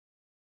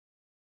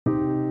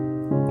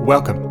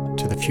Welcome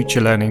to the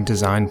Future Learning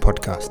Design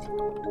podcast.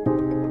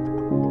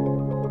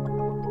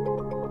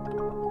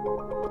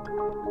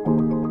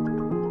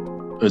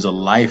 There's a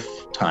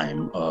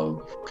lifetime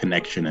of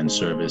connection and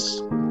service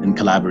and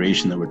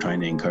collaboration that we're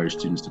trying to encourage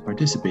students to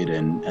participate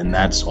in. And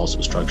that's also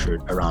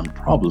structured around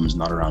problems,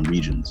 not around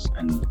regions.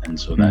 And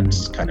so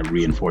that's kind of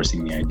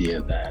reinforcing the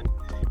idea that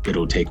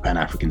it'll take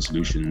Pan-African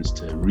solutions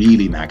to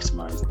really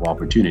maximize the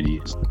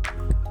opportunities.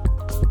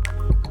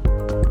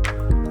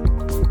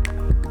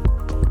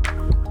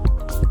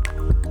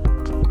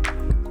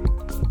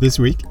 This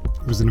week,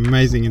 it was an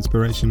amazing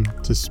inspiration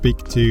to speak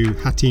to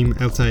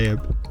Hatim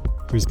El-Tayeb,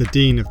 who is the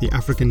Dean of the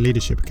African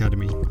Leadership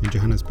Academy in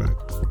Johannesburg.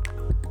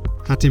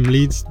 Hatim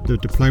leads the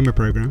diploma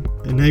program,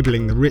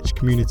 enabling the rich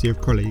community of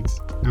colleagues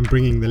and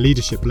bringing the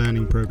leadership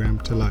learning program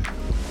to life.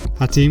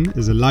 Hatim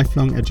is a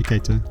lifelong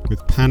educator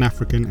with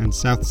Pan-African and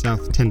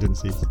South-South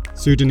tendencies.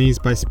 Sudanese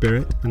by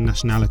spirit and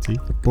nationality,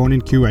 born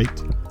in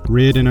Kuwait,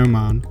 reared in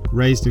Oman,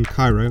 raised in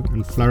Cairo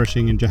and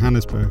flourishing in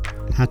Johannesburg,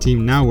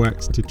 Hatim now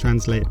works to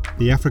translate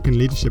the African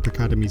Leadership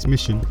Academy's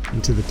mission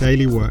into the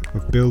daily work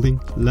of building,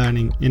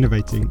 learning,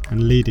 innovating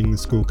and leading the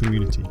school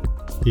community.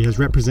 He has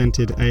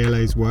represented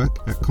ALA's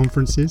work at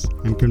conferences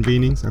and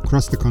convenings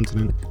across the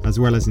continent, as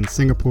well as in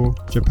Singapore,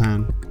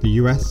 Japan, the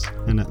US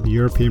and at the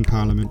European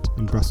Parliament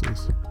in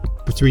Brussels.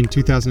 Between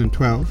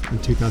 2012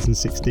 and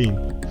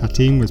 2016,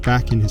 Hatim was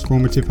back in his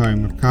formative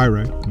home of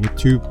Cairo, and with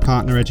two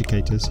partner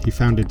educators, he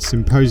founded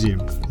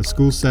Symposium, a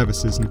school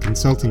services and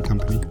consulting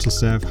company to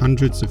serve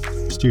hundreds of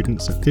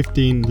students at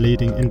 15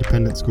 leading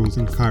independent schools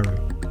in Cairo.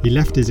 He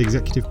left his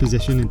executive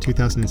position in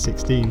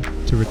 2016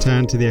 to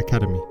return to the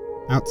academy.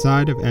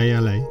 Outside of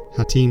ALA,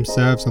 Hatim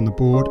serves on the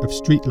board of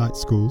Streetlight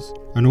Schools,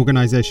 an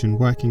organisation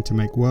working to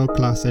make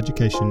world-class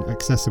education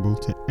accessible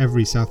to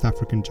every South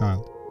African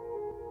child.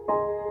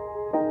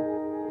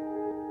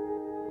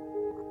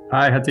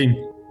 Hi, Hatim.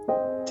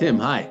 Tim,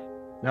 hi.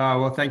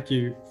 Well, thank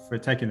you for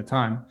taking the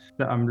time.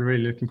 I'm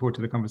really looking forward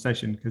to the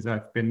conversation because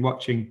I've been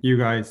watching you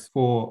guys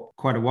for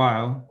quite a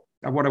while.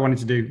 What I wanted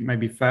to do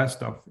maybe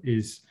first off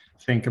is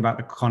think about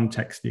the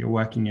context that you're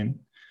working in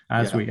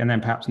and then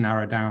perhaps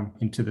narrow down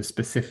into the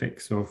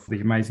specifics of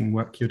the amazing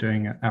work you're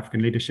doing at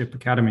African Leadership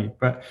Academy.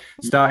 But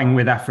starting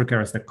with Africa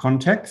as the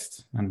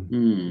context,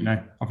 and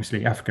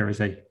obviously Africa is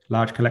a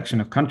large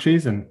collection of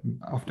countries, and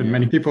often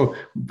many people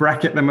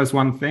bracket them as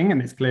one thing, and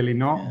it's clearly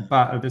not.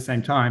 But at the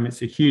same time,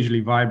 it's a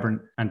hugely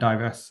vibrant and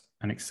diverse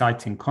and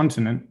exciting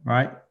continent,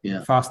 right?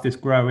 Fastest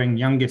growing,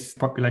 youngest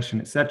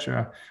population,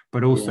 etc.,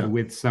 but also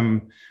with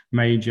some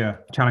major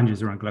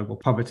challenges around global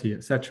poverty,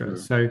 etc.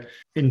 So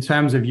in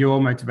terms of your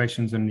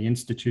motivations and the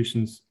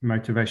institution's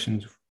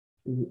motivations,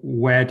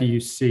 where do you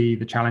see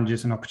the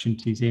challenges and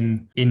opportunities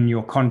in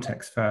your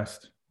context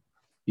first?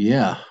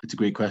 Yeah, it's a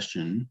great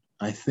question.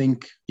 I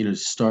think,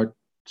 start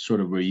sort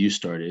of where you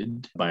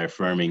started by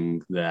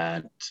affirming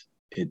that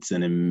it's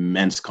an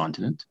immense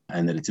continent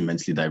and that it's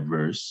immensely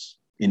diverse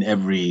in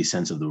every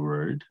sense of the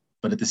word.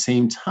 But at the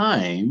same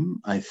time,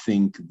 I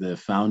think the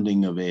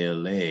founding of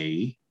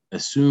ALA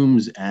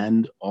assumes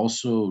and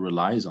also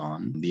relies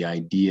on the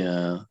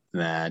idea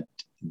that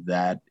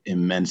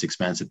immense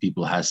expanse of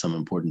people has some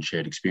important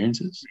shared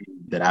experiences,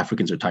 that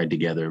Africans are tied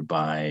together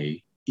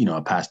by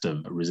a past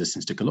of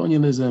resistance to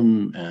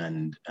colonialism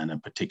and a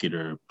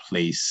particular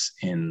place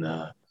in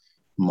the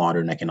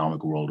modern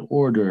economic world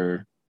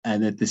order.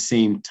 And at the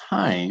same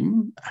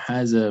time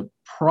has the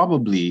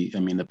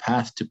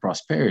path to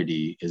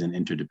prosperity is an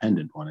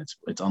interdependent one.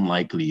 It's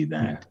unlikely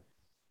that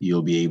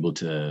you'll be able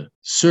to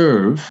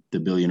serve the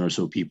billion or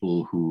so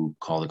people who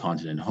call the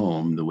continent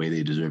home the way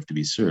they deserve to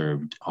be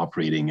served,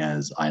 operating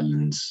as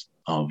islands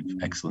of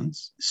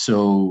excellence.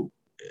 So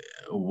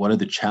what are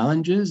the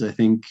challenges? I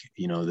think,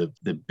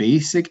 the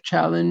basic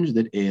challenge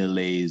that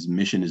ALA's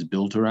mission is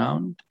built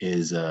around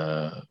is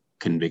a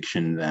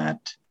conviction that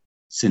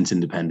since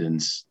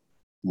independence,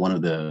 one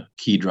of the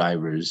key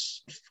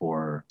drivers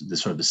for the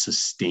sort of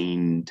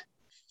sustained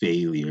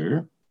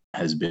failure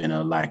has been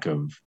a lack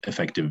of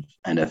effective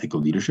and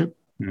ethical leadership.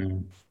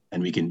 And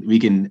we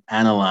can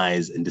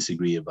analyze and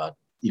disagree about,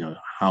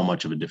 how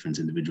much of a difference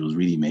individuals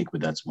really make,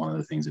 but that's one of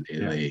the things that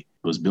ALA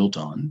was built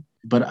on.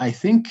 But I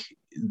think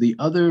the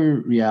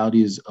other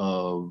realities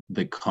of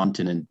the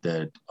continent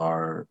that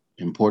are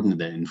important,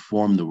 that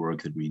inform the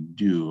work that we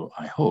do,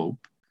 I hope,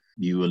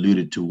 you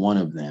alluded to one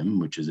of them,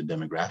 which is a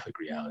demographic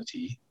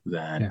reality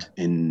that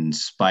in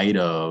spite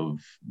of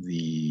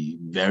the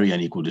very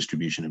unequal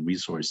distribution of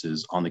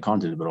resources on the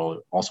continent, but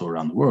also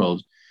around the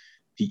world,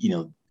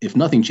 if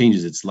nothing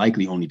changes, it's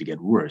likely only to get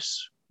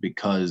worse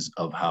because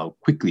of how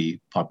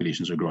quickly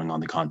populations are growing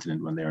on the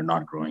continent when they are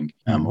not growing,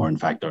 or in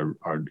fact are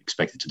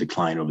expected to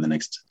decline over the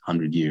next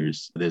 100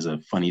 years. There's a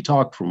funny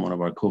talk from one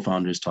of our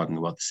co-founders talking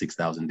about the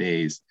 6,000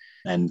 days.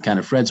 And kind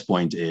of Fred's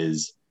point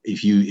is,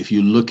 if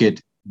you look at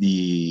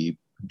the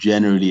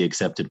generally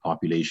accepted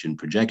population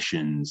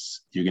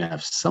projections, you're going to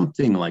have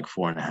something like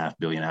 4.5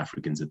 billion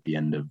Africans at the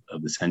end of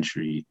the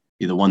century.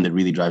 The one that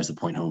really drives the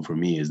point home for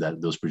me is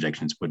that those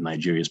projections put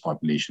Nigeria's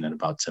population at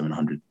about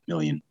 700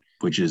 million,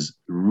 which is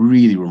a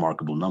really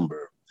remarkable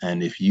number.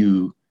 And if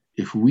you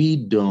if we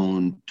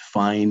don't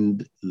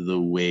find the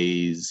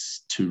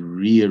ways to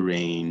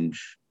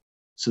rearrange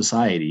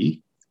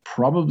society,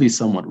 probably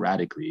somewhat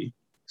radically,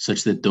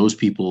 such that those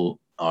people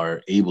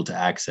are able to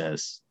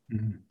access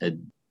a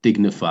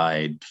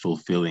dignified,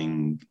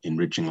 fulfilling,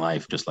 enriching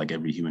life, just like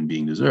every human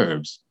being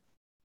deserves,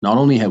 not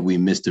only have we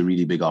missed a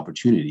really big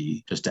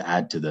opportunity just to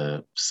add to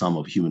the sum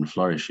of human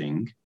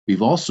flourishing,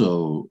 we've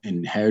also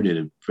inherited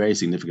a very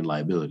significant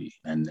liability.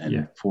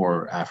 And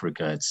for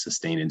Africa, it's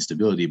sustained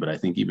instability. But I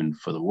think even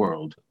for the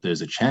world,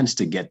 there's a chance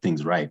to get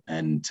things right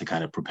and to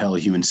kind of propel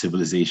human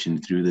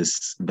civilization through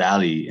this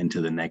valley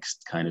into the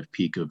next kind of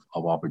peak of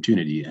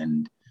opportunity.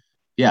 And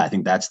I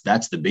think that's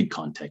the big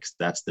context.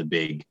 That's the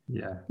big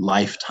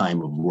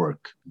lifetime of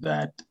work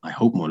that I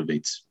hope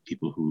motivates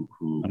people who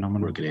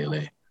work at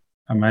ALA.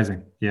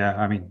 Amazing. Yeah.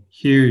 I mean,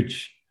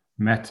 huge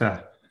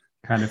meta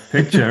kind of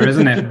picture,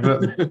 isn't it?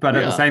 But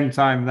at the same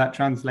time, that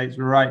translates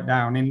right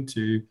down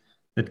into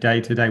the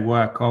day-to-day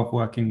work of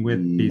working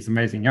with these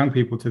amazing young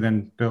people to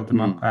then build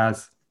them up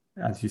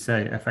as you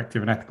say,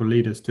 effective and ethical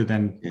leaders to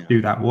then do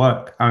that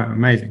work.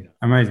 Amazing.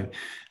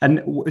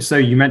 And so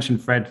you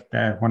mentioned Fred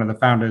there, one of the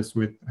founders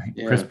with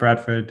Chris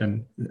Bradford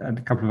and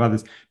a couple of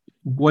others.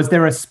 Was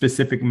there a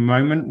specific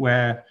moment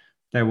where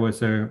there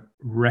was a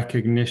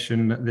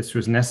recognition that this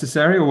was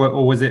necessary,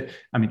 or was it?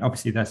 I mean,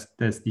 obviously there's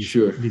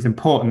these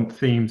important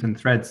themes and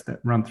threads that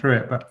run through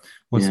it, but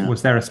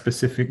was there a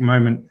specific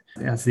moment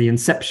as the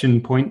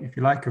inception point, if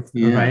you like, of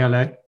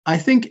ALA? I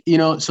think,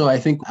 I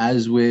think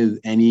as with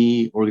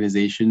any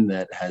organization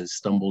that has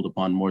stumbled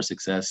upon more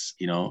success,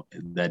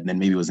 that then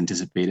maybe was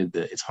anticipated,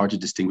 that it's hard to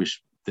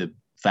distinguish the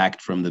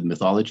fact from the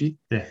mythology.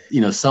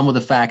 Yeah. Some of the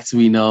facts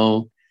we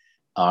know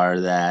are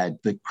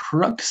that the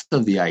crux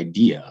of the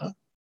idea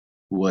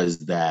was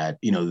that,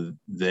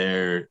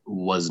 there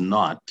was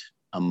not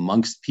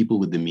amongst people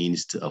with the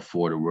means to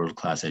afford a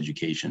world-class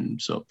education,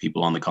 so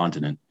people on the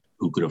continent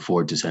who could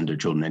afford to send their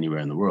children anywhere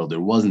in the world,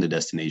 there wasn't a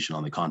destination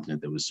on the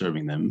continent that was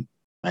serving them.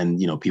 And,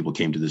 people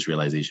came to this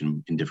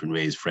realization in different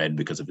ways. Fred,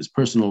 because of his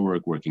personal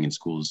work, working in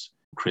schools.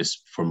 Chris,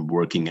 from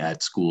working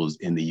at schools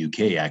in the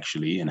UK,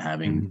 actually, and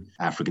having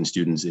African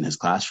students in his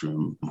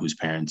classroom whose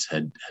parents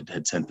had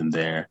sent them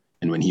there.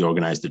 And when he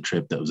organized the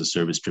trip, that was a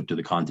service trip to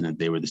the continent,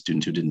 they were the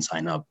students who didn't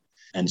sign up.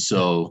 And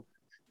so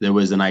there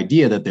was an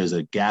idea that there's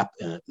a gap,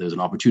 there's an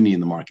opportunity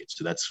in the market.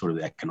 So that's sort of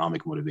the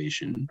economic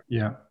motivation.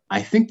 Yeah.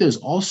 I think there's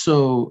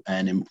also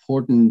an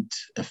important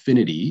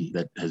affinity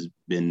that has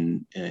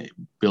been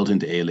built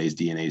into ALA's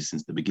DNA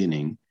since the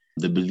beginning.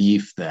 The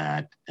belief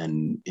that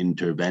an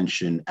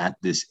intervention at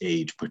this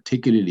age,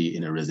 particularly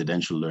in a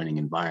residential learning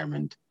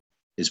environment,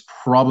 is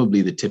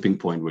probably the tipping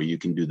point where you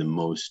can do the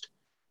most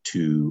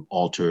to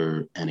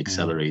alter and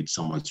accelerate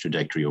someone's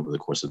trajectory over the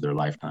course of their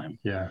lifetime.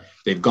 Yeah.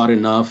 They've got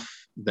enough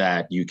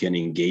that you can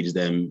engage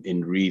them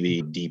in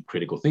really deep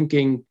critical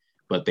thinking,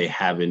 but they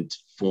haven't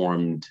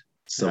formed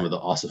some of the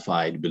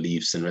ossified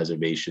beliefs and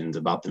reservations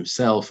about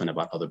themselves and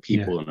about other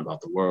people and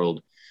about the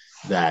world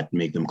that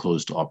make them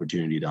close to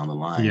opportunity down the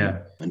line. Yeah.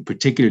 And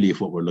particularly if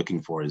what we're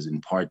looking for is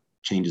in part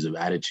changes of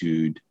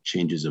attitude,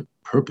 changes of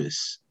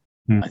purpose,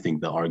 I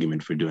think the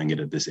argument for doing it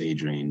at this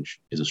age range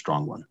is a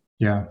strong one.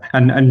 Yeah.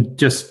 And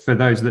just for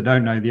those that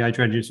don't know, the age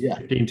range is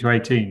 15 to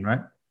 18, right?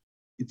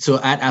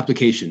 So at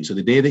application, so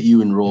the day that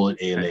you enroll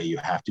at ALA, you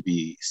have to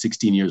be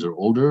 16 years or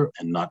older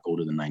and not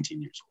older than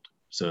 19 years old.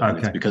 So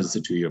it's because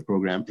it's a 2-year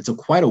program. It's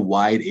quite a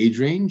wide age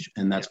range.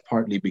 And that's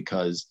partly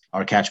because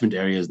our catchment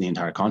area is the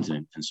entire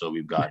continent. And so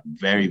we've got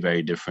very,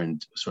 very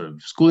different sort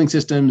of schooling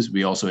systems.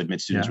 We also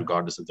admit students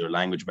regardless of their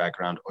language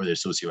background or their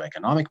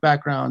socioeconomic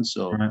background.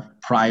 So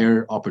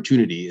prior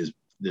opportunity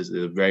there's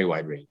a very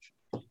wide range.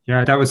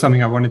 Yeah, that was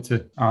something I wanted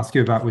to ask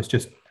you about, was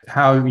just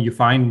how you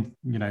find,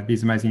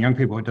 these amazing young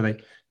people. Are they,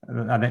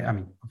 I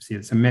mean, obviously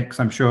it's a mix,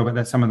 I'm sure,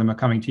 but some of them are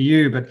coming to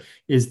you, but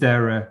is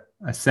there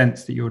a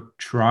sense that you're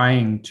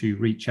trying to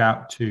reach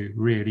out to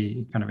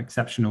really kind of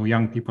exceptional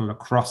young people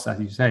across, as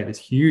you say, this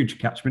huge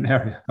catchment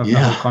area of the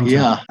whole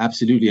continent? Yeah,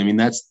 absolutely. I mean,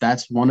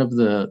 that's one of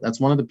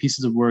the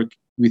pieces of work.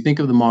 We think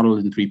of the model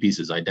in 3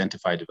 pieces: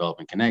 identify, develop,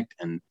 and connect.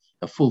 And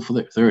a full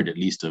third, at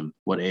least, of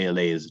what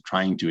ALA is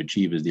trying to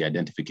achieve is the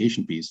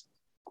identification piece.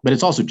 But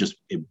it's also just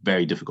a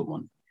very difficult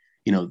one.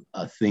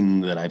 A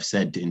thing that I've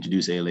said to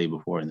introduce ALA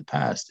before in the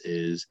past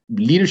is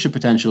leadership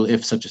potential,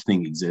 if such a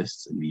thing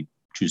exists, and we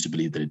choose to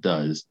believe that it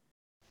does,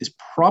 is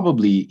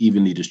probably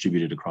evenly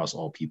distributed across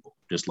all people,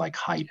 just like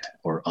height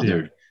or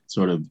other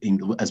sort of,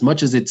 as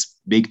much as it's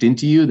baked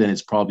into you, then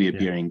it's probably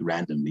appearing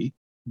randomly.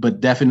 But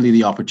definitely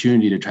the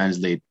opportunity to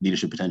translate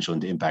leadership potential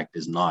into impact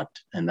is not.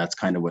 And that's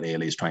kind of what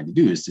ALA is trying to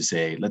do, is to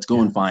say, let's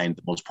go and find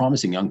the most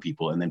promising young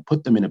people and then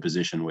put them in a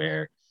position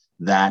where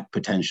that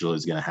potential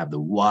is going to have the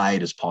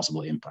widest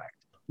possible impact.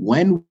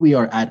 When we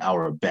are at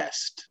our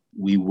best,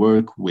 we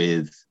work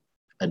with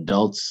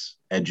adults,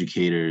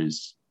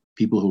 educators,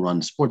 people who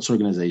run sports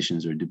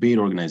organizations or debate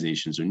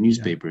organizations or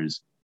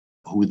newspapers,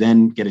 who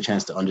then get a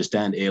chance to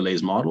understand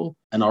ALA's model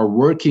and are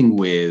working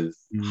with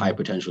high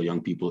potential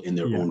young people in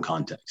their own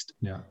context.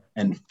 Yeah.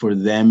 And for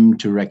them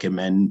to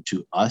recommend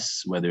to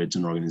us, whether it's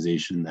an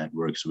organization that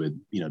works with,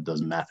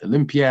 does math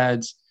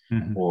Olympiads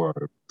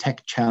or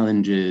tech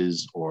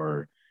challenges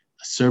or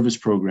a service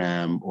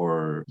program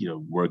or,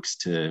 works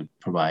to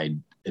provide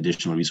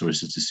additional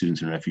resources to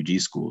students in refugee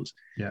schools.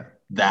 Yeah.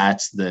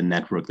 That's the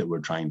network that we're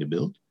trying to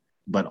build.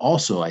 But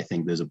also, I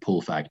think there's a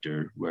pull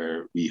factor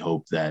where we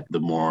hope that the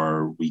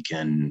more we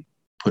can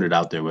put it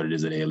out there, what it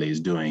is that ALA is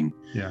doing,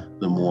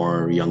 the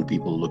more young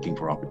people looking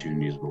for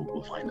opportunities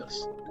will find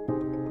us.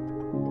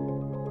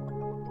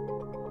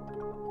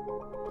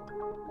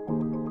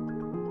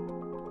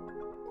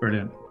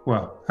 Brilliant.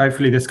 Well,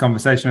 hopefully this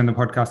conversation and the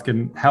podcast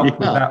can help with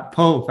that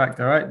pull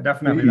factor, right?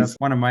 Definitely. Please. That's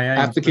one of my aims.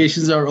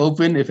 Applications are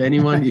open. If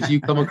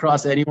you come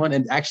across anyone,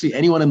 and actually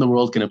anyone in the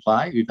world can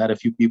apply. We've had a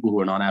few people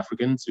who are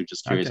non-Africans who are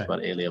just curious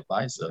about ALA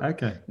Apply. So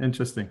okay,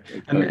 interesting.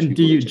 And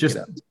do you just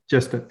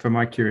for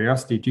my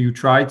curiosity, do you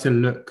try to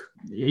look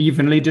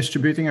evenly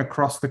distributing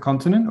across the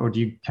continent, or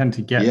do you tend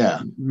to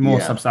get more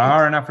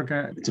sub-Saharan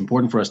Africa? It's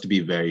important for us to be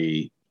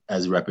very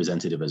as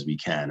representative as we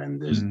can.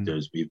 And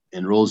we've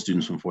enrolled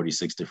students from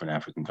 46 different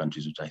African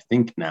countries, which I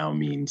think now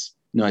means,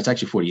 no, it's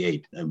actually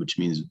 48, which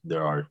means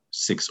there are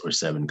 6 or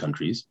 7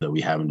 countries that we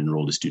haven't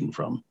enrolled a student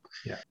from.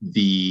 Yeah.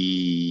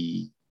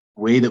 The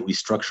way that we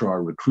structure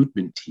our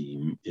recruitment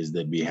team is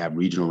that we have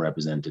regional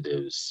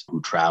representatives who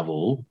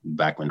travel,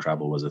 back when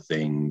travel was a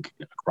thing,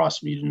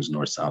 across regions,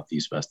 north, south,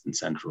 east, west, and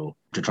central,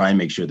 to try and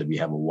make sure that we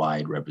have a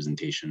wide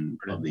representation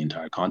of the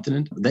entire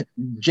continent. That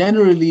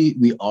generally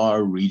we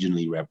are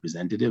regionally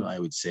representative, I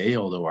would say,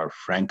 although our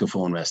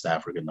Francophone West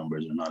African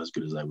numbers are not as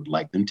good as I would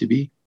like them to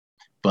be.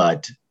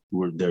 But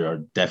there are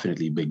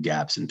definitely big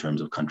gaps in terms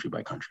of country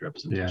by country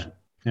representation.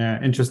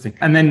 Yeah, interesting.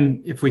 And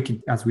then if we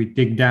could, as we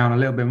dig down a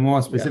little bit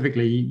more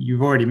specifically,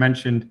 you've already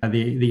mentioned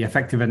the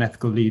effective and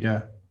ethical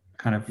leader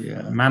kind of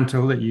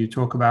mantle that you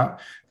talk about.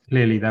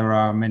 Clearly, there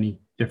are many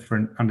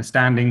different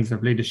understandings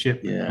of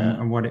leadership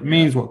and what it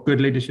means, what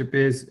good leadership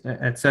is,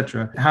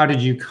 etc. How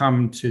did you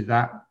come to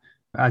that?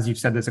 As you've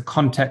said, there's a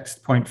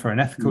context point for an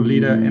ethical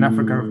leader in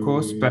Africa, of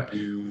course, but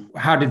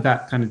how did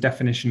that kind of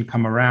definition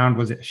come around?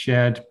 Was it a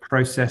shared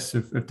process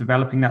of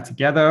developing that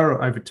together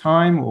or over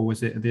time, or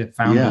was it the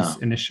founders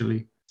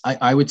initially?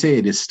 I would say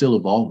it is still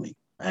evolving.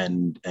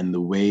 And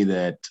the way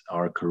that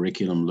our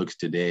curriculum looks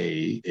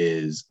today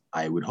is,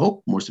 I would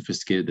hope, more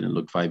sophisticated than it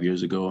looked 5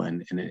 years ago.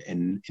 And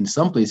in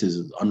some places,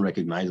 is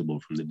unrecognizable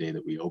from the day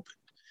that we opened.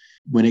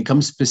 When it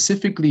comes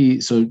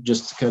specifically, so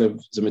just kind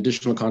of some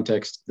additional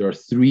context, there are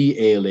 3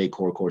 ALA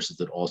core courses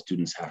that all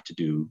students have to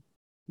do.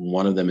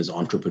 One of them is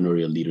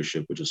entrepreneurial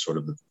leadership, which is sort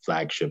of the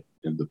flagship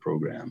in the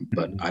program,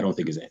 but I don't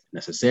think is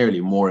necessarily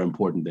more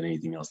important than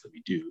anything else that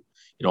we do.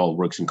 It all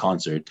works in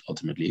concert,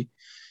 ultimately.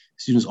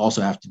 Students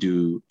also have to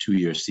do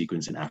 2-year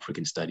sequence in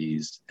African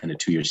studies and a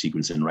 2-year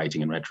sequence in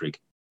writing and rhetoric.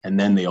 And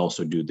then they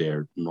also do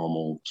their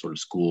normal sort of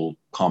school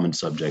common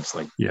subjects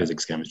like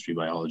physics, chemistry,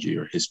 biology,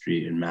 or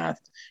history and math,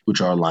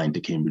 which are aligned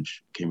to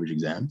Cambridge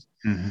exams.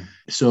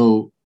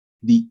 So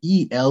the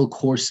EL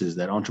courses,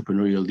 that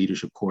entrepreneurial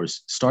leadership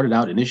course, started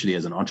out initially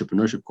as an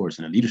entrepreneurship course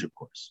and a leadership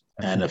course.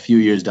 And a few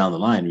years down the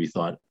line, we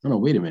thought, no,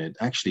 wait a minute,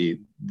 actually,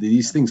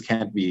 these things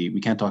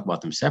we can't talk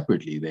about them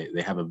separately.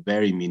 They have a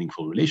very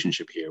meaningful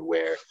relationship here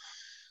where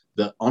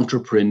the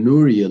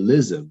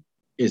entrepreneurialism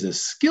is a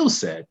skill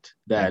set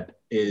that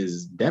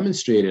is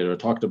demonstrated or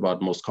talked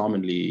about most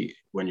commonly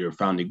when you're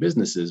founding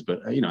businesses.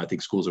 But, I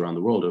think schools around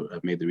the world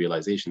have made the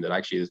realization that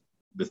actually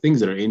the things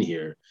that are in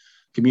here,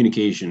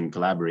 communication,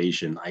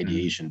 collaboration,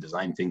 ideation,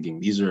 design thinking,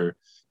 these are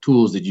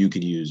tools that you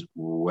could use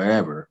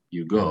wherever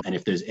you go. And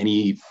if there's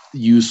any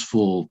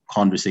useful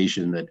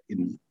conversation that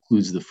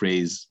includes the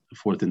phrase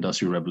fourth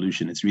industrial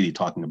revolution, it's really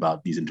talking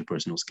about these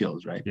interpersonal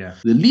skills, right? Yeah.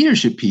 The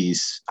leadership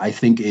piece, I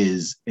think,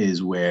 is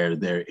where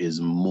there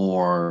is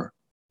more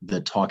the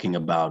talking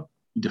about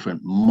different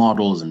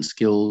models and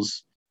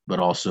skills, but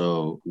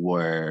also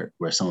where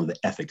some of the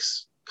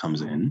ethics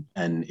comes in.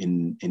 And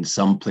in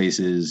some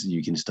places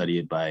you can study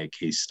it by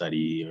case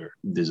study, or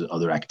there's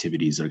other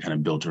activities that are kind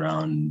of built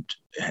around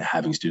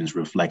having students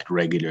reflect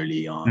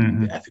regularly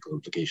on the ethical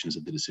implications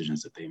of the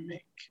decisions that they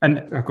make. And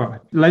I've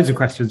got loads of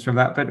questions from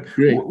that, but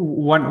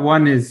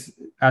one is,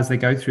 as they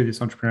go through this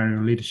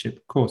entrepreneurial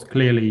leadership course,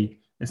 clearly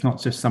it's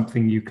not just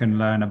something you can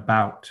learn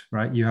about,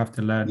 right? You have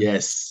to learn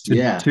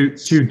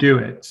to do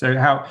it. So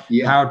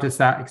how does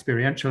that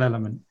experiential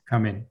element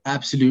come in?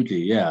 Absolutely,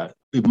 yeah.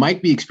 It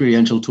might be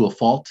experiential to a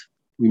fault.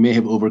 We may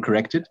have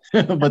overcorrected,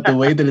 but the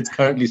way that it's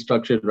currently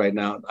structured right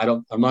now,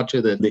 I'm not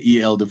sure that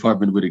the EL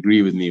department would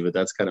agree with me, but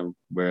that's kind of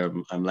where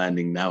I'm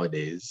landing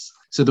nowadays.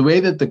 So the way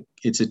that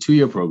it's a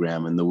 2-year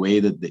program, and the way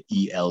that the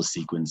EL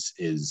sequence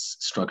is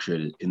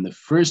structured, in the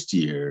first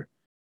year,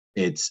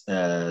 it's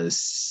a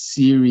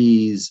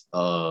series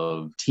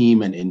of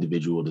team and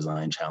individual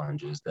design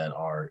challenges that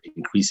are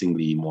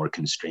increasingly more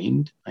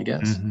constrained, I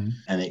guess.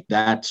 And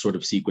that sort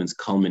of sequence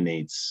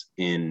culminates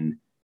in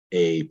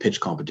a pitch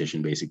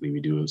competition. Basically, we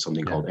do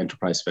something called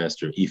Enterprise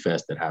Fest or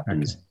eFest that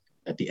happens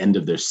at the end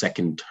of their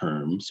second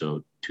term,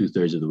 so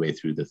 2/3 of the way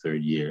through the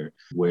third year,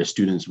 where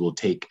students will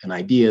take an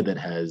idea that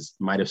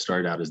might have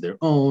started out as their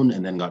own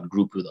and then got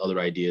grouped with other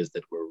ideas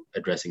that were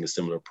addressing a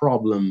similar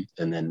problem.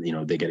 And then,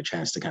 they get a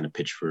chance to kind of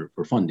pitch for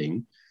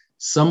funding.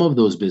 Some of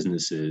those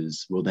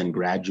businesses will then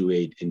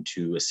graduate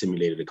into a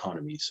simulated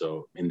economy.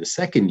 So in the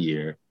second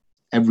year,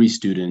 every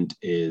student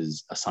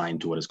is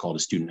assigned to what is called a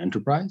student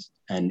enterprise.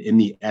 And in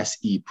the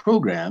SE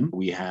program,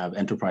 we have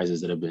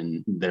enterprises that have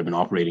been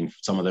operating,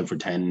 some of them for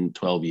 10,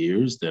 12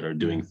 years, that are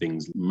doing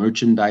things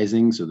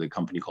merchandising. So the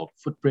company called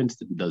Footprints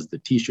that does the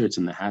t-shirts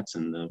and the hats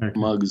and the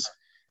mugs.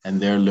 And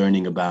they're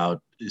learning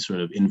about sort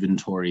of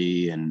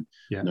inventory and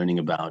learning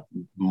about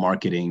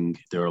marketing.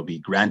 There will be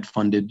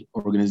grant-funded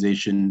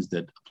organizations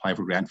that apply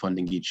for grant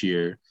funding each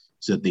year,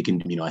 so that they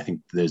can, I think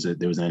there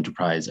was an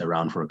enterprise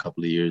around for a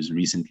couple of years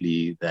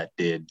recently that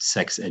did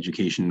sex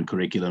education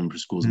curriculum for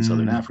schools in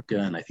Southern Africa.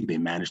 And I think they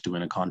managed to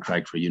win a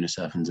contract for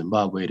UNICEF in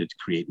Zimbabwe to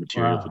create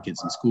material for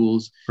kids in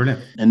schools.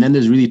 Brilliant. And then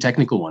there's really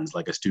technical ones,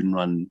 like a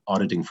student-run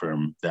auditing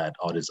firm that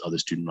audits other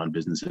student-run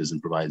businesses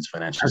and provides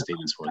financial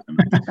statements for them.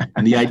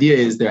 And the idea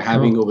is they're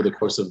having, over the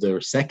course of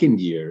their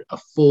second year, a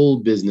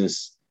full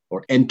business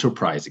or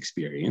enterprise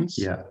experience.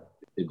 Yeah.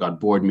 They've got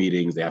board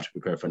meetings, they have to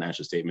prepare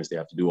financial statements, they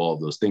have to do all of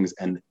those things,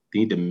 and they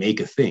need to make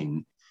a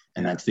thing,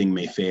 and that thing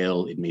may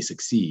fail, it may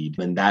succeed.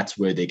 And that's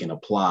where they can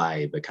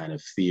apply the kind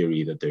of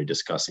theory that they're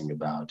discussing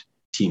about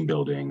team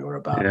building or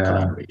about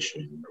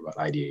collaboration or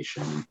about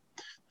ideation,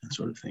 that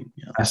sort of thing.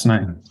 Yeah.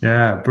 Fascinating.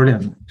 Yeah,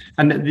 brilliant.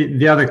 And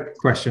the other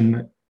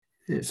question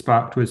it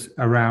sparked was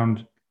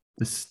around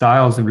the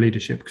styles of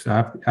leadership, because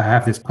I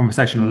have this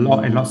conversation a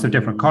lot in lots of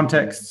different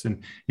contexts,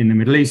 and in the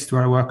Middle East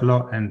where I work a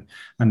lot, and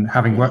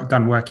having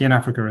done work in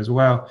Africa as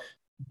well,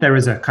 there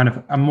is a kind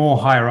of a more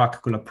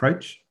hierarchical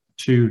approach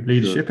to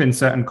leadership in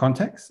certain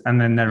contexts,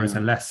 and then there is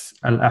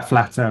a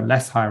flatter,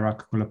 less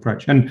hierarchical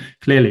approach. And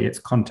clearly it's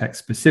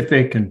context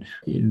specific, and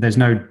there's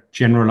no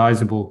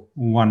generalizable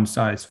one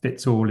size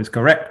fits all is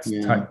correct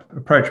type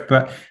approach.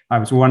 But I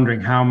was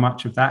wondering how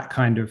much of that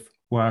kind of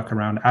work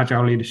around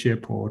agile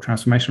leadership or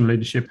transformational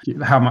leadership,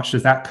 how much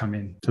does that come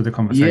into the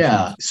conversation?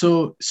 Yeah,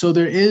 so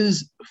there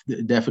is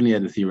definitely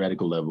at a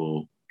theoretical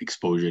level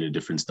exposure to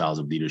different styles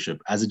of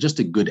leadership as just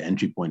a good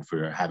entry point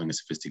for having a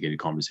sophisticated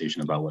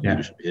conversation about what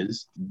leadership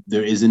is.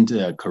 There isn't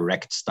a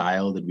correct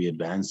style that we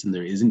advance, and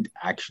there isn't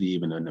actually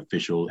even an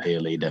official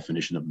ALA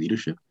definition of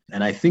leadership.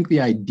 And I think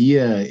the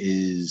idea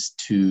is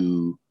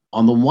to,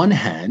 on the one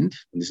hand,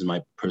 and this is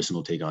my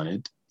personal take on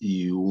it,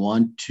 you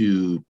want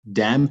to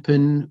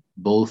dampen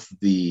both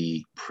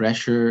the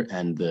pressure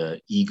and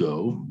the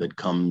ego that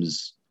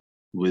comes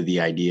with the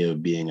idea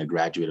of being a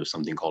graduate of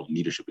something called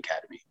Leadership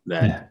Academy.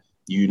 That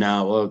you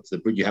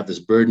have this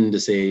burden to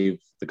save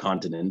the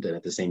continent, and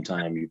at the same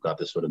time, you've got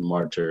this sort of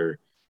martyr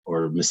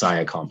or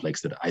messiah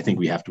complex that I think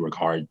we have to work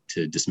hard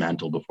to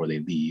dismantle before they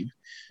leave,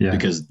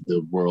 because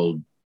the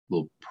world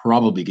will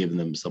probably give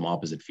them some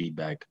opposite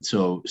feedback.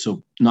 So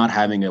not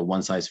having a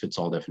one size fits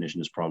all definition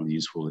is probably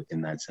useful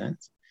in that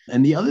sense.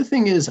 And the other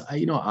thing is,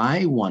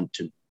 I want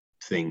to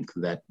think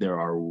that there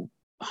are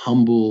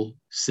humble,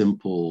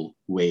 simple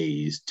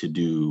ways to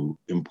do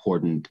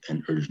important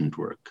and urgent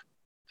work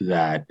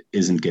that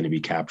isn't going to be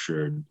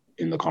captured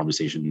in the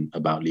conversation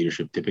about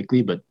leadership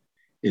typically, but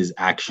is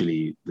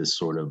actually this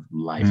sort of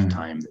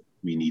lifetime that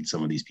we need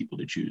some of these people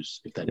to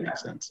choose, if that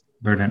makes sense.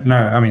 Brilliant. No,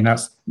 I mean,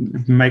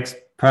 makes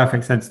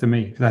perfect sense to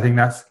me, because I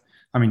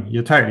think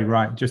you're totally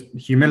right. Just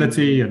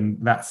humility and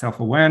that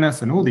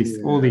self-awareness and all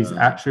these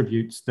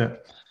attributes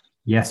that,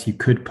 yes, you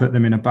could put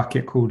them in a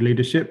bucket called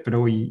leadership, but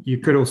you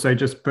could also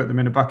just put them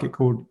in a bucket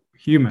called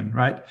human,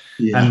 right?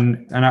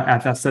 And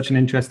that's such an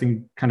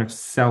interesting kind of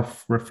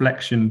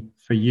self-reflection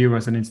for you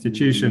as an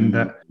institution,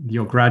 that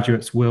your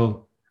graduates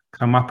will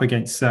come up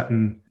against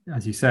certain,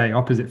 as you say,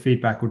 opposite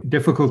feedback or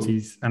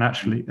difficulties and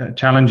actually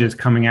challenges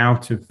coming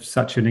out of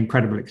such an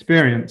incredible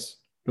experience.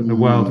 But the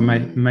world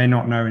may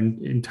not know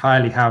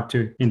entirely how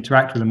to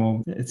interact with them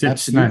all.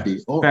 Absolutely.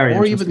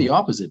 Or even the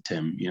opposite,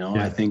 Tim.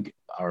 I think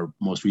our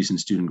most recent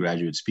student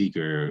graduate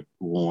speaker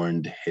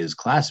warned his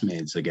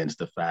classmates against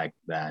the fact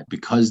that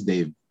because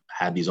they've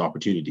had these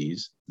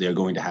opportunities, they're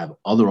going to have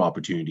other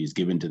opportunities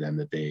given to them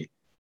that they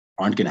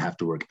aren't going to have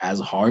to work as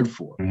hard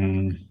for.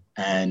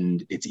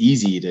 And it's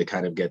easy to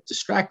kind of get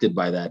distracted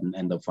by that and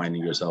end up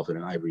finding yourself in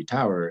an ivory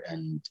tower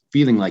and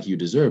feeling like you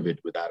deserve it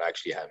without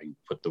actually having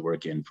put the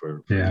work in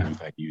for the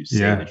impact you say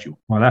that you.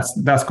 Well,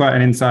 that's quite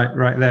an insight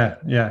right there.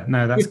 Yeah,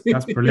 no,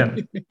 that's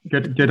brilliant.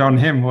 Good on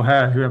him or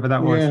her, whoever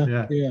that was.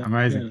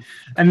 Amazing. Yeah.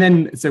 And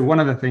then, so one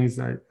of the things,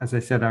 as I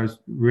said, I was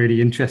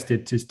really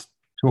interested to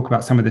talk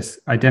about some of this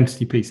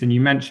identity piece. And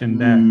you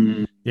mentioned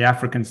the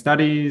African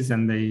studies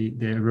and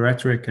the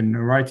rhetoric and the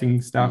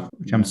writing stuff,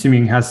 which I'm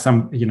assuming has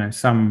some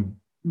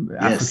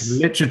African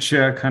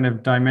literature kind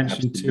of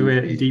dimension to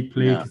it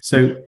deeply. Yeah.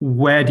 So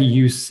where do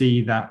you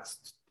see that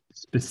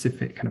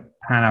specific kind of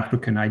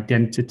Pan-African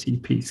identity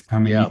piece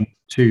coming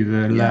into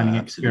the learning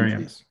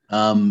experience?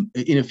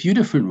 In a few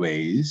different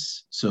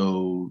ways.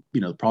 So,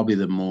 probably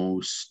the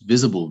most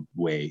visible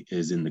way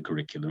is in the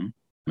curriculum.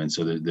 And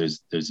so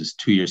there's this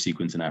 2-year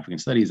sequence in African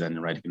Studies and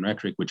in Writing and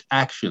Rhetoric, which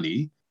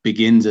actually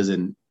begins as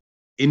an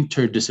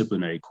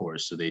interdisciplinary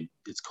course. So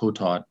it's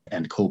co-taught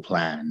and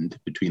co-planned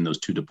between those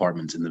two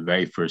departments in the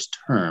very first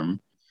term.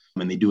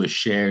 When they do a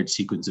shared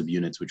sequence of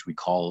units, which we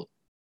call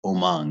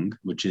Omang,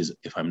 which is,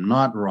 if I'm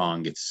not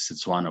wrong, it's a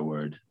Setswana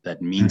word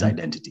that means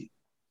identity.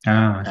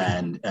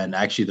 Okay. And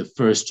actually the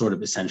first sort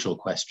of essential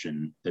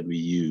question that we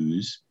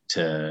use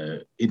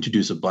to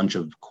introduce a bunch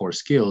of core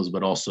skills,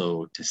 but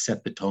also to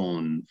set the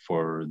tone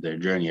for their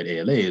journey at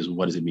ALA is,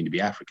 what does it mean to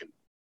be African?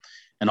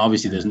 And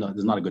obviously there's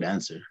not a good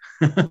answer.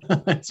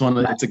 That's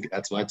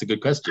why it's a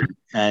good question.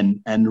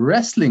 And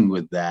wrestling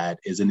with that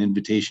is an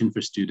invitation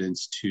for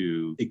students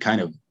to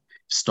kind of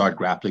start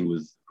grappling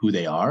with who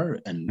they are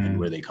and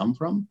where they come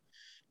from,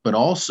 but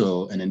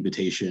also an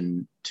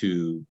invitation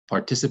to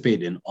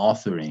participate in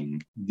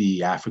authoring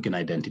the African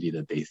identity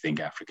that they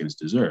think Africans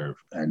deserve.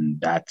 And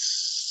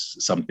that's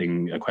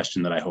a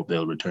question that I hope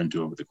they'll return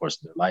to over the course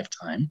of their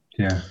lifetime.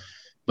 Yeah.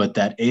 But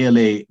that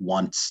ALA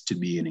wants to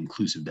be an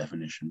inclusive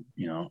definition,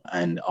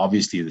 and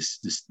obviously the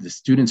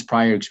students'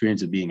 prior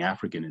experience of being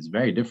African is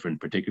very different,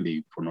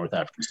 particularly for North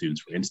African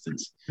students, for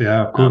instance.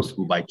 Yeah, of course.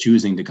 Who by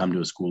choosing to come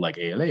to a school like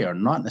ALA are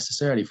not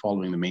necessarily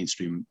following the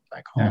mainstream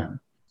back home.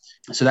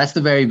 Yeah. So that's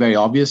the very, very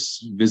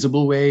obvious,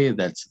 visible way.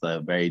 That's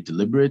the very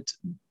deliberate.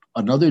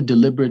 Another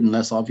deliberate and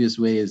less obvious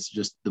way is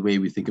just the way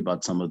we think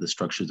about some of the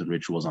structures and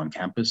rituals on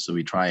campus. So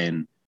we try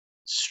and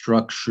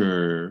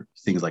structure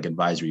things like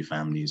advisory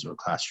families or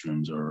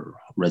classrooms or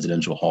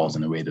residential halls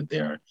in a way that they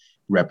are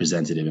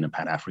representative in a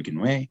Pan-African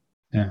way.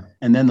 Yeah.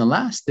 And then the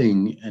last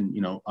thing, and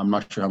I'm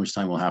not sure how much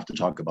time we'll have to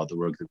talk about the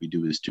work that we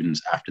do with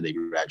students after they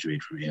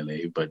graduate from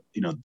ALA, but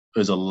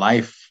there's a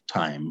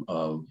lifetime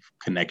of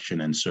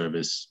connection and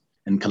service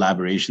and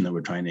collaboration that we're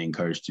trying to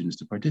encourage students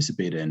to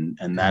participate in.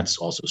 And that's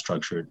also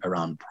structured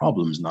around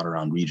problems, not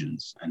around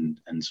regions. And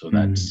so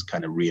that's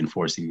kind of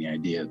reinforcing the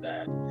idea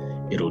that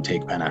it'll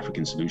take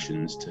Pan-African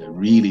solutions to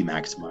really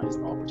maximize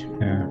the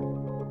opportunity. Yeah.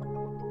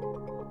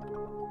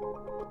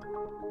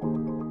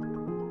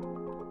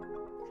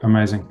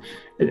 Amazing.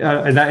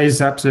 That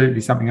is absolutely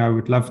something I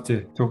would love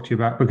to talk to you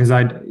about, because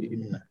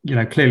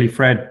clearly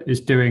Fred is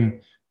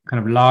doing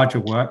kind of larger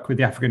work with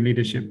the African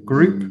Leadership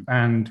Group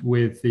and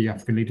with the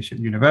African Leadership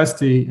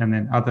University, and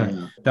then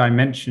other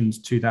dimensions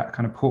to that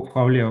kind of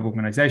portfolio of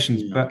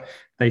organizations. But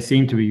they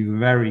seem to be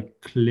very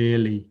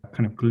clearly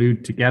kind of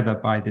glued together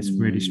by this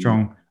really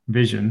strong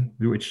vision,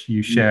 which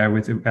you share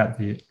at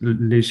the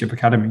Leadership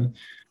Academy.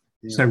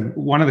 Yeah. So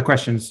one of the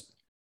questions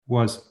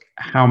was,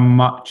 how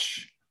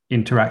much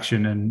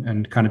interaction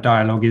and kind of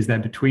dialogue is there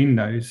between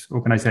those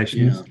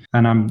organizations?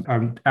 And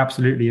I'm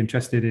absolutely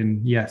interested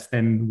in,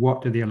 then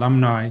what do the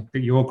alumni,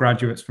 your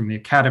graduates from the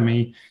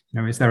academy,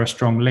 is there a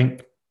strong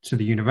link to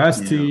the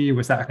university?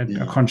 Was that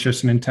a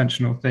conscious and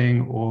intentional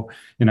thing, or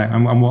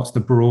and what's the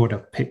broader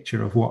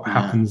picture of what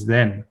happens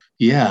then?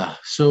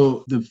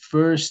 So the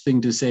first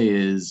thing to say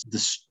is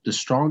the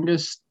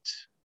strongest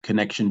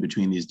connection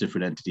between these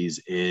different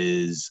entities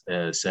is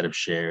a set of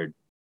shared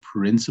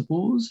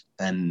principles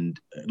and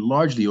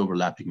largely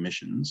overlapping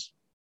missions,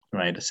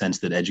 right? A sense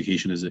that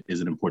education is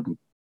an important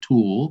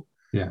tool,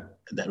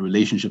 that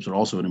relationships are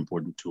also an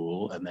important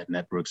tool, and that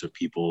networks of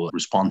people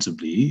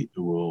responsibly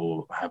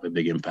will have a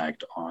big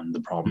impact on the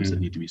problems that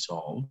need to be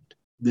solved.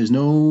 There's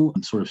no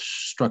sort of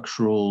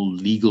structural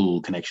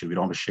legal connection. We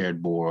don't have a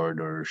shared board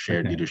or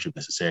shared leadership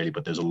necessarily,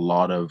 but there's a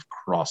lot of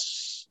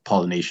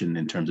cross-pollination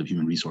in terms of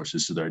human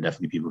resources. So there are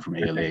definitely people from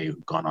ALA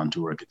who've gone on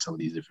to work at some of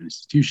these different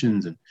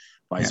institutions, and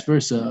vice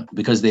versa,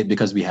 because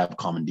we have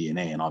common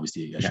DNA and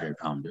obviously a shared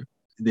founder.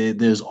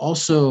 There's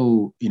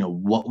also,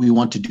 what we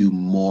want to do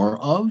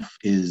more of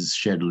is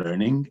shared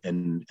learning,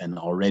 and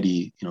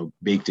already,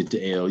 baked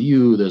into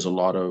ALU, there's a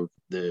lot of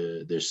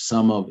there's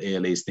some of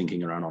ALA's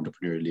thinking around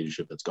entrepreneurial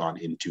leadership that's gone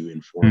into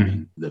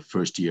informing the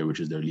first year, which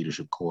is their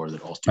leadership core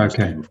that all students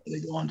do before they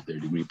go on to their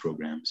degree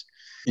programs.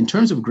 In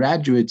terms of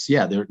graduates,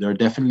 there are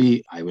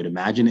definitely, I would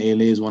imagine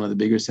ALA is one of the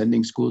bigger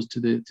sending schools to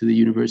the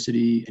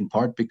university, in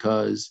part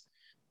because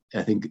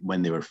I think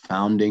when they were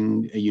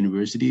founding a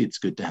university, it's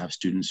good to have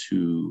students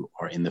who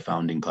are in the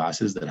founding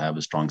classes that have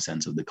a strong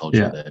sense of the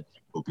culture that they're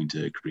hoping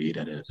to create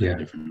at a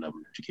different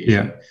level of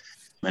education.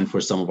 And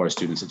for some of our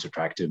students, it's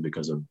attractive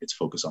because of its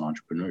focus on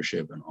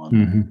entrepreneurship and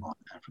on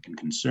African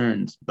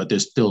concerns. But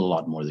there's still a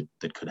lot more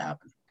that could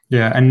happen.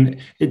 Yeah.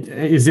 And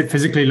is it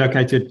physically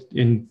located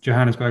in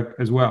Johannesburg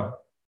as well?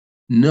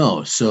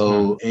 No.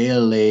 So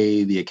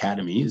ALA, the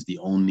academy, is the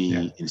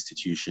only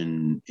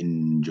institution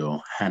in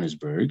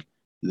Johannesburg.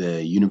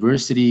 The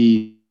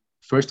university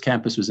first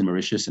campus was in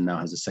Mauritius and now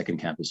has a second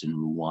campus in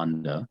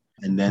Rwanda.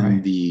 And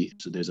then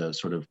so there's a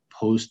sort of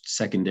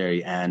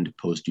post-secondary and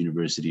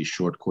post-university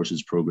short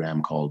courses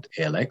program called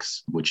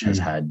ALX, which has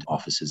had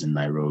offices in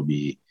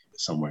Nairobi,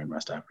 somewhere in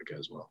West Africa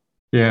as well.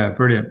 Yeah,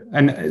 brilliant.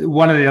 And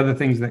one of the other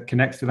things that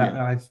connects to that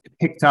I've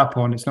picked up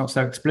on, it's not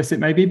so explicit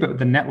maybe, but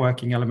the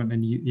networking element,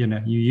 and you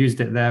used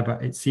it there,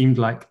 but it seemed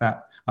like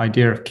that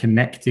idea of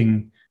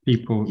connecting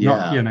people,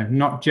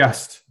 not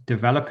just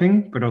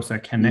developing, but also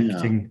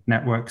connecting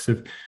networks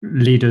of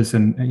leaders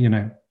and,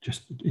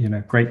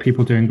 great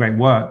people doing great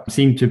work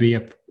seemed to be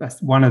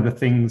one of the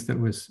things that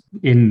was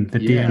in the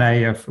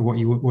DNA of what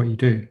you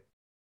do.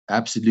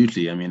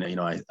 Absolutely. I mean,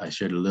 I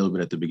shared a little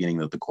bit at the beginning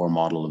that the core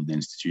model of the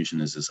institution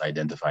is this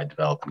identify,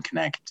 develop, and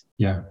connect.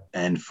 Yeah.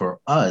 And for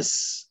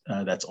us,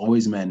 that's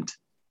always meant,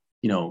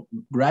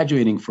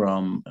 graduating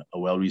from a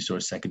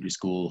well-resourced secondary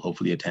school,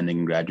 hopefully attending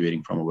and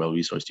graduating from a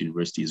well-resourced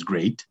university is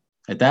great.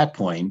 At that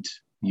point,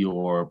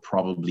 you're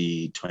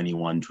probably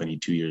 21,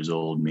 22 years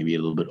old, maybe a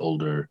little bit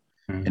older,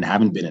 and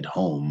haven't been at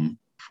home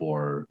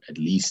for at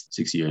least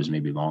 6 years,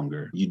 maybe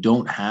longer. You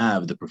don't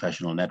have the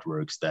professional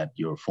networks that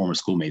your former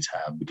schoolmates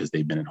have because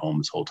they've been at home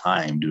this whole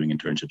time doing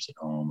internships at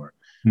home or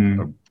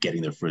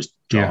getting their first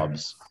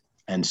jobs.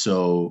 And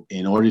so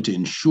in order to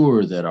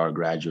ensure that our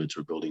graduates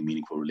are building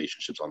meaningful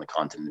relationships on the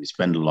continent, we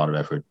spend a lot of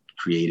effort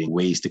creating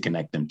ways to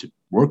connect them to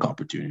work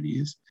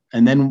opportunities.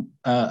 And then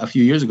a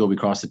few years ago, we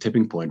crossed the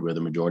tipping point where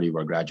the majority of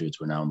our graduates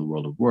were now in the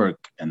world of work.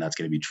 And that's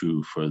going to be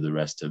true for the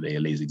rest of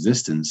ALA's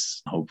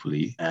existence,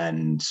 hopefully.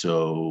 And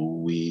so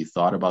we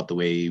thought about the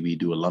way we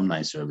do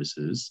alumni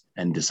services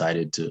and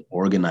decided to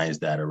organize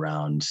that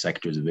around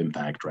sectors of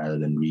impact rather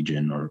than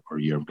region or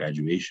year of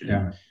graduation.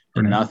 Yeah.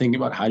 And now thinking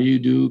about how do you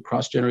do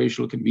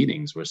cross-generational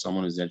convenings where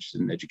someone who's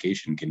interested in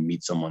education can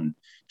meet someone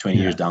 20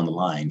 years down the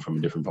line from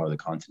a different part of the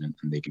continent,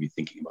 and they can be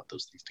thinking about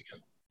those things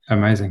together.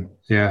 Amazing.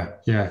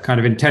 Yeah.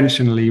 Kind of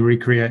intentionally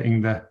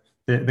recreating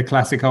the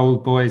classic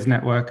old boys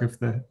network of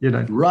the,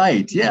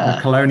 right. Yeah.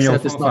 The colonial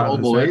Except it's not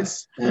old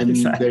boys, and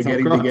they're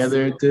getting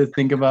together to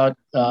think about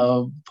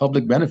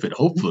public benefit.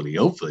 Hopefully.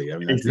 I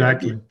mean, that's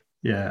exactly.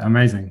 Yeah.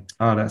 Amazing.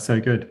 Oh, that's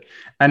so good.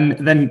 And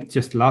then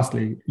just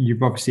lastly,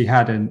 you've obviously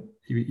had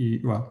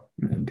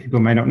people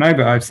may not know,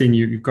 but I've seen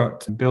you've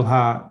got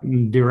Bilha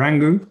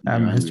Ndirangu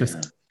has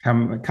just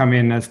come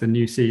in as the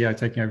new CEO,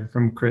 taking over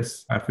from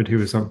Chris Bradford, who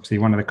was obviously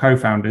one of the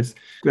co-founders.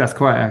 That's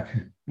quite a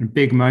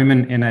big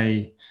moment in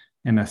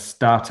a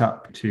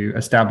startup to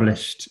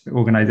established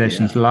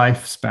organization's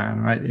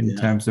lifespan, right? In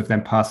terms of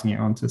them passing it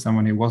on to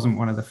someone who wasn't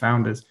one of the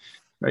founders.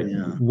 Right?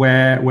 Yeah.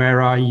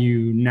 Where are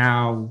you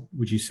now,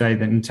 would you say,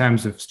 that in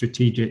terms of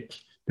strategic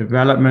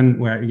development,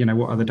 where,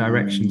 what are the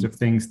directions of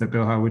things that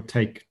Bilha would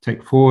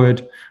take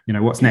forward?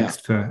 What's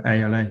next for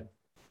ALA?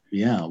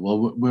 Yeah,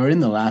 well, we're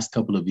in the last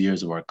couple of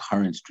years of our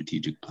current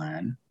strategic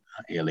plan,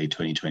 ALA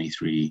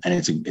 2023, and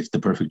it's the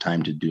perfect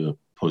time to do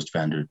a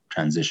post-founder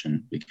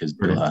transition because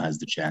Bilha has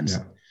the chance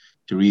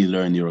to really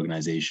learn the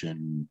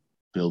organization,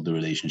 build the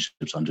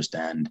relationships,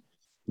 understand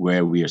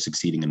where we are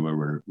succeeding and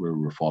where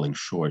we're falling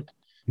short,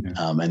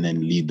 and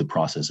then lead the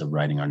process of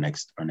writing our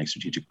next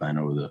strategic plan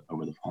over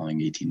the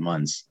following 18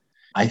 months.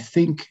 I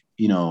think,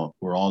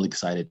 we're all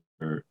excited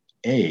for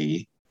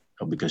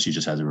because she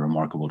just has a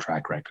remarkable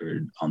track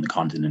record on the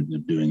continent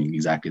of doing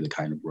exactly the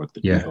kind of work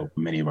that we hope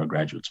many of our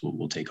graduates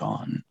will take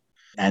on.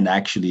 And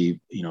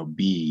actually,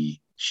 B,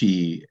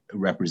 she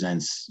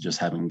represents just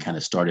having kind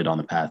of started on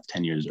the path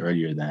 10 years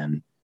earlier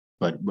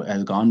but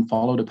has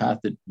followed a path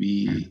that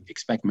we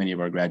expect many of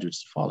our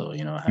graduates to follow,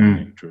 having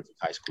a terrific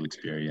high school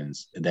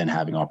experience, and then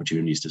having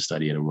opportunities to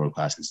study at a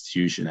world-class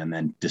institution, and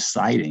then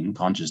deciding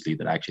consciously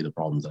that actually the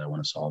problems that I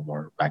want to solve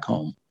are back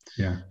home.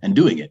 And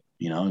doing it,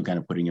 and kind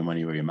of putting your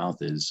money where your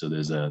mouth is. So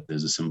there's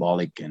a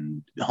symbolic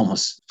and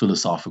almost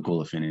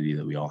philosophical affinity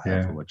that we all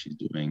have for what she's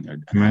doing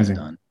and has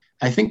done.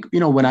 I think,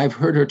 when I've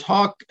heard her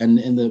talk and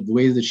the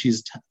way that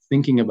she's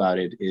thinking about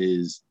it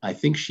is, I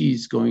think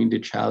she's going to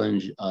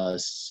challenge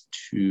us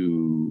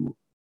to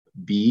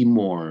be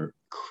more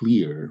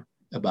clear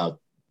about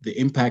the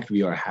impact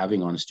we are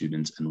having on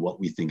students and what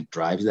we think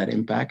drives that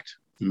impact,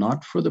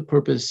 not for the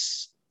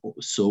purpose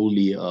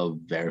solely of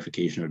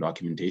verification or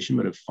documentation,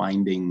 but of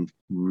finding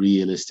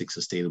realistic,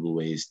 sustainable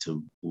ways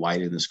to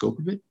widen the scope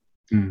of it.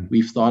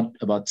 We've thought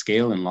about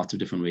scale in lots of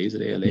different ways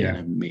at ALA and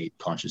have made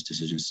conscious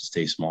decisions to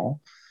stay small.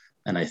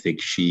 And I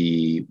think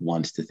she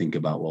wants to think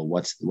about, well,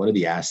 what are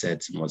the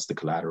assets and what's the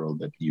collateral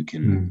that you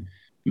can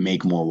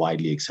make more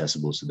widely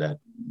accessible so that,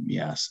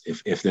 yes,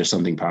 if there's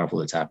something powerful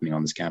that's happening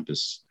on this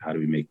campus, how do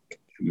we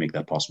make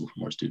that possible for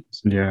more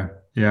students? Yeah,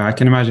 I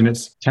can imagine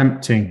it's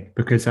tempting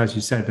because, as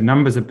you said, the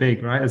numbers are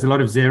big, right? There's a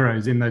lot of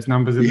zeros in those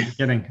numbers at the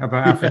beginning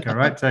about Africa,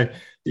 right? So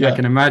I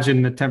can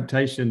imagine the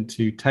temptation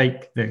to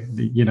take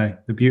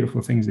the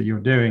beautiful things that you're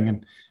doing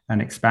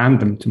and expand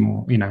them to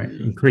more,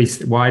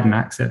 widen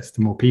access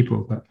to more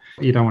people. But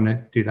you don't want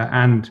to do that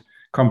and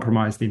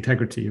compromise the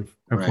integrity of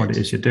what it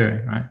is you're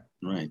doing, right?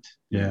 Right.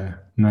 Yeah.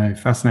 No,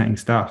 fascinating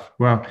stuff.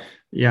 Well,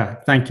 yeah,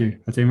 thank you.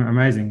 That's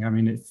amazing. I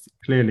mean, it's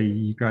clearly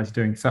you guys are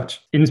doing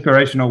such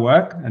inspirational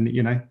work, and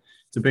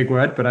it's a big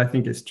word, but I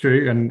think it's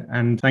true.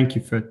 And thank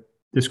you for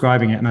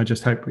describing it. And I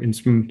just hope in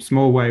some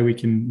small way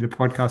the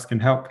podcast can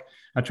help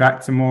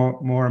attract some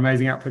more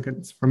amazing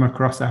applicants from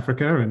across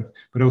Africa,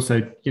 but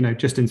also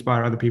just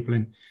inspire other people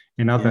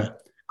in other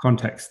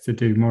contexts to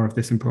do more of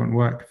this important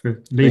work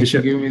for leadership. Thanks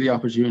for giving me the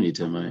opportunity,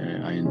 Tim.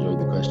 I enjoyed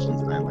the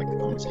questions and I liked the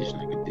conversation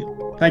a good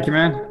deal. Thank you,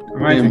 man.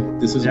 Amazing. Tim,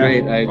 this was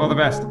great. All the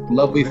best.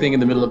 Lovely thing in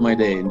the middle of my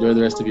day. Enjoy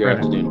the rest of your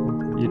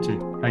afternoon. You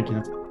too. Thank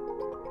you.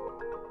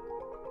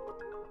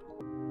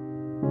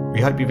 We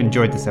hope you've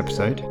enjoyed this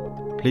episode.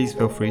 Please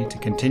feel free to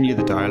continue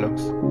the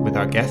dialogues with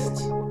our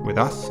guests, with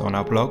us on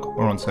our blog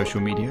or on social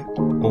media,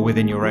 or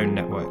within your own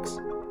networks.